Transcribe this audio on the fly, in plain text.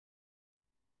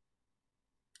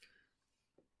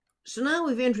So now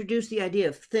we've introduced the idea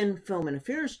of thin film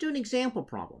interference. Do an example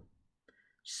problem.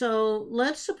 So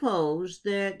let's suppose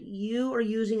that you are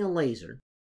using a laser,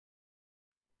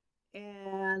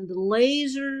 and the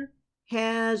laser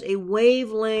has a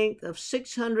wavelength of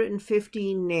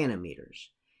 650 nanometers,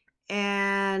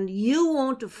 and you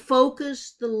want to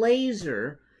focus the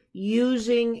laser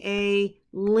using a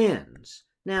lens.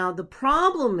 Now, the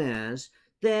problem is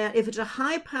that if it's a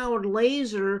high-powered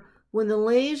laser, when the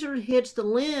laser hits the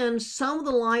lens, some of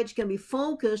the light's going to be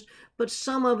focused, but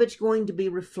some of it's going to be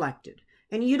reflected,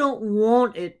 and you don't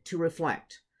want it to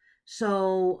reflect.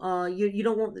 So you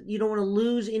don't want to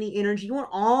lose any energy. You want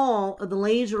all of the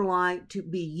laser light to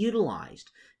be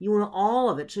utilized. You want all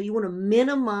of it, so you want to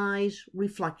minimize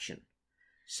reflection.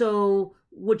 So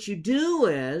what you do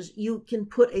is you can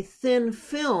put a thin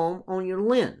film on your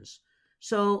lens.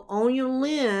 So on your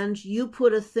lens, you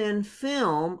put a thin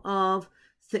film of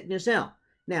thickness L.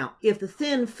 Now, if the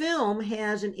thin film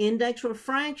has an index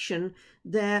refraction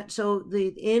so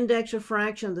the index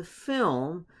refraction of the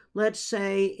film, let's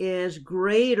say, is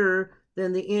greater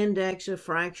than the index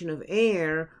refraction of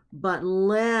air, but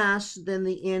less than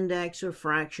the index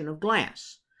refraction of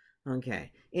glass.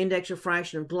 Okay, index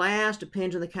refraction of glass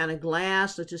depends on the kind of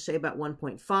glass. Let's just say about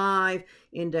 1.5.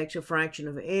 Index refraction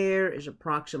of air is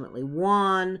approximately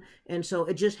 1, and so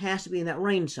it just has to be in that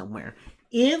range somewhere.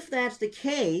 If that's the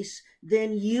case,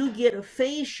 then you get a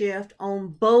phase shift on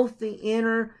both the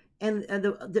inner and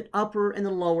the upper and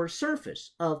the lower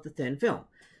surface of the thin film.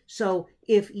 So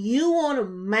if you want to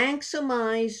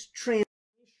maximize transmission,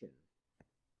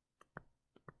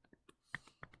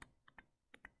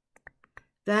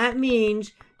 that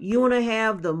means you want to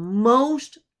have the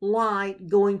most light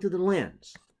going through the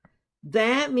lens.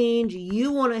 That means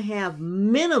you want to have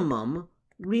minimum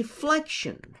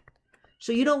reflection.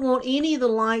 So you don't want any of the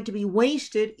light to be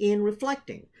wasted in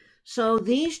reflecting. So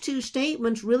these two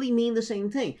statements really mean the same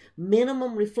thing.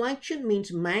 Minimum reflection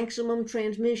means maximum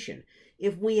transmission.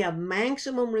 If we have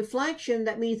maximum reflection,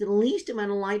 that means the least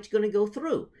amount of light is going to go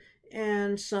through.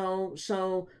 And so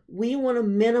we want to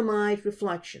minimize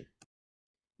reflection.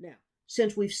 Now,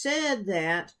 since we've said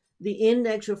that the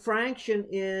index refraction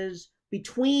is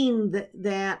between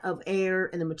that of air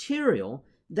and the material,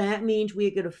 that means we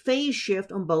get a phase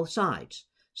shift on both sides.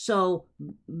 So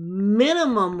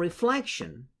minimum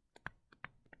reflection,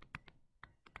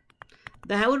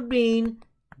 that would mean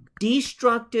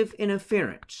destructive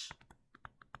interference.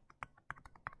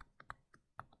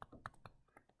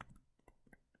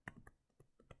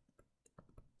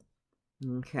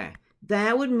 Okay,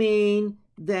 that would mean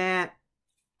that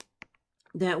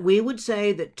we would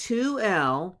say that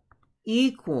 2L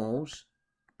equals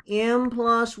m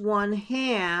plus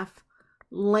 1/2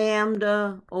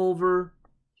 lambda over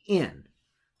n.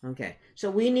 Okay,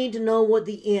 so we need to know what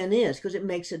the n is because it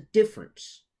makes a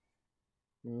difference.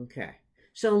 Okay,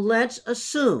 so let's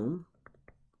assume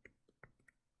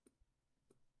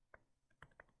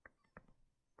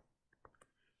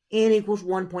n equals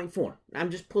 1.4.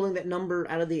 I'm just pulling that number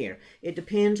out of the air. It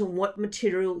depends on what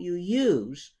material you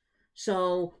use.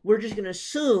 So we're just going to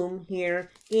assume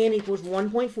here n equals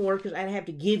 1.4 because I'd have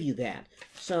to give you that.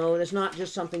 So that's not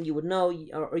just something you would know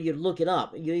or you'd look it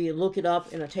up. You look it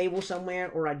up in a table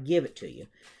somewhere or I'd give it to you.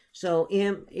 So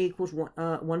m equals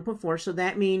 1.4. So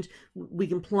that means we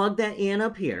can plug that in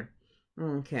up here.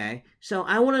 Okay. So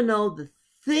I want to know the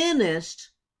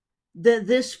thinnest that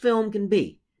this film can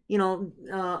be. You know,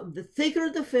 the thicker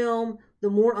the film, the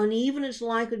more uneven it's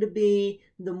likely to be,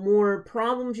 the more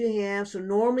problems you have. So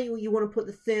normally you want to put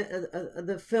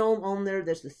the film on there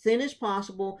that's the thinnest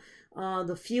possible,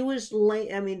 the fewest a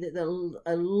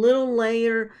little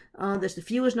layer that's the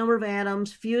fewest number of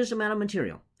atoms, fewest amount of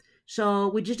material. So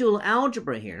we just do a little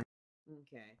algebra here.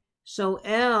 Okay. So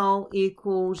L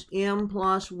equals m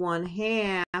plus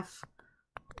 1/2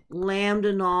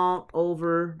 lambda naught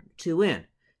over 2n.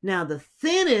 Now, the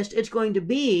thinnest it's going to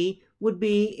be would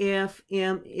be if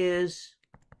m is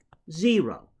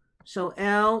 0. So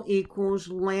L equals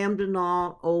lambda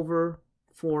naught over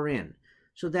 4n.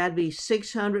 So that'd be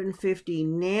 650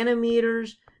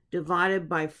 nanometers divided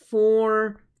by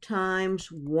 4 times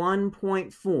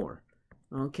 1.4.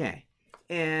 Okay.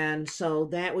 And so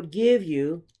that would give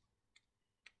you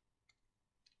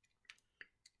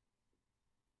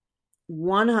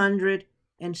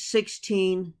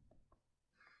 116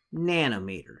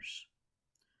 nanometers.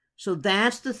 So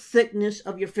that's the thickness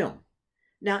of your film.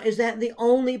 Now, is that the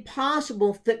only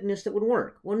possible thickness that would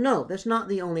work? Well, no, that's not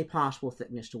the only possible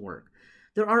thickness to work.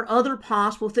 There are other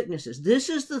possible thicknesses. This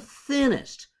is the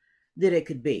thinnest that it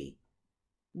could be.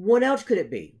 What else could it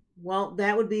be? Well,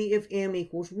 that would be if m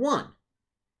equals 1.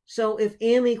 So if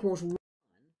m equals 1,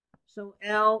 So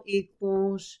L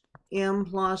equals m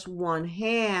plus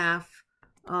 1/2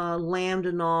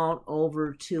 lambda naught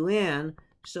over 2n.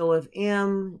 So if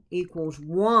m equals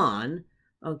 1,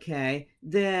 okay,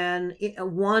 then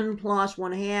 1 plus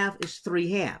 1/2 is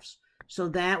 3/2. So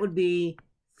that would be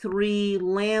 3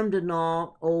 lambda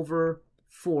naught over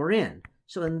 4n.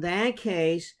 So in that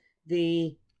case,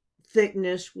 the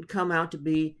thickness would come out to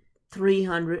be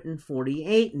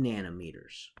 348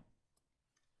 nanometers.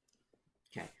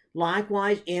 Okay.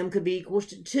 Likewise, m could be equals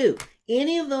to 2.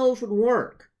 Any of those would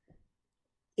work.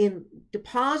 In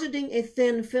depositing a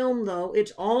thin film, though,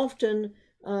 it's often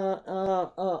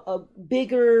a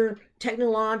bigger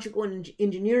technological and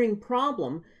engineering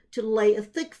problem to lay a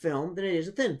thick film than it is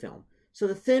a thin film. So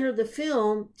the thinner the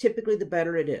film, typically the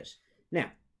better it is.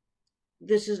 Now,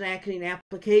 this is actually an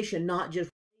application not just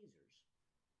with lasers.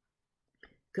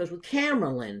 Because with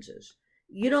camera lenses,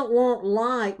 you don't want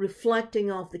light reflecting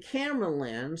off the camera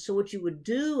lens. So what you would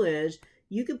do is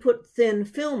you could put thin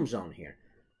films on here.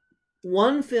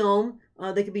 One film,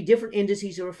 they could be different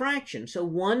indices of refraction. So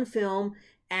one film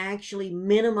actually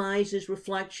minimizes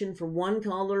reflection for one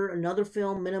color. Another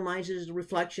film minimizes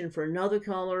reflection for another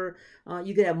color.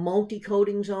 You could have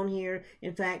multi-coatings on here.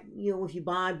 In fact, you know, if you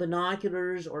buy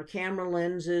binoculars or camera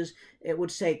lenses, it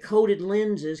would say coated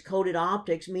lenses, coated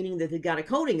optics, meaning that they've got a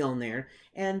coating on there,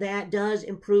 and that does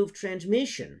improve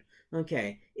transmission.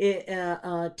 Okay,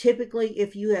 typically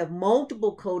if you have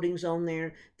multiple coatings on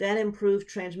there, that improves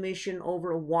transmission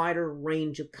over a wider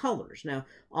range of colors. Now,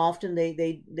 often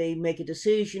they make a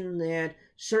decision that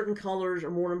certain colors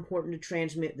are more important to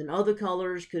transmit than other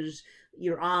colors because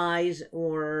your eyes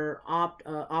or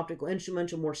optical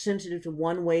instruments are more sensitive to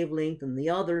one wavelength than the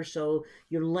other, so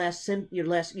you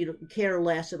care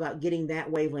less about getting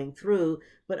that wavelength through,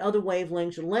 but other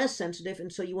wavelengths are less sensitive,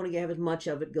 and so you want to have as much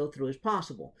of it go through as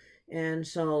possible. And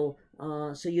so,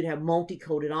 you'd have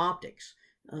multi-coated optics.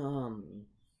 And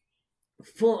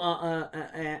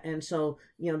so,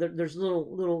 you know, there's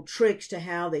little tricks to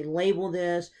how they label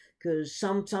this, because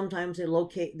sometimes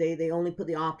they only put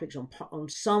the optics on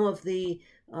some of the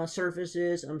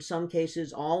surfaces. In some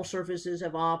cases, all surfaces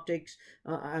have optics,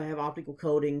 have optical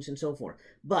coatings, and so forth.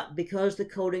 But because the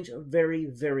coatings are very,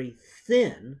 very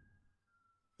thin,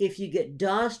 if you get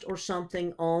dust or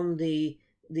something on the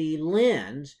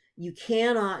lens, you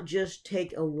cannot just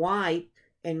take a wipe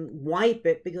and wipe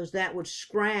it, because that would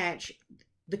scratch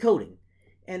the coating.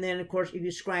 And then, of course, if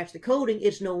you scratch the coating,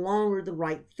 it's no longer the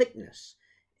right thickness.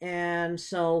 And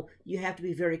so you have to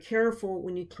be very careful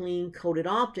when you clean coated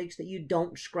optics that you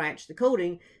don't scratch the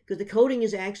coating, because the coating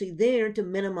is actually there to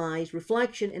minimize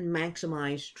reflection and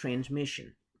maximize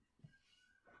transmission.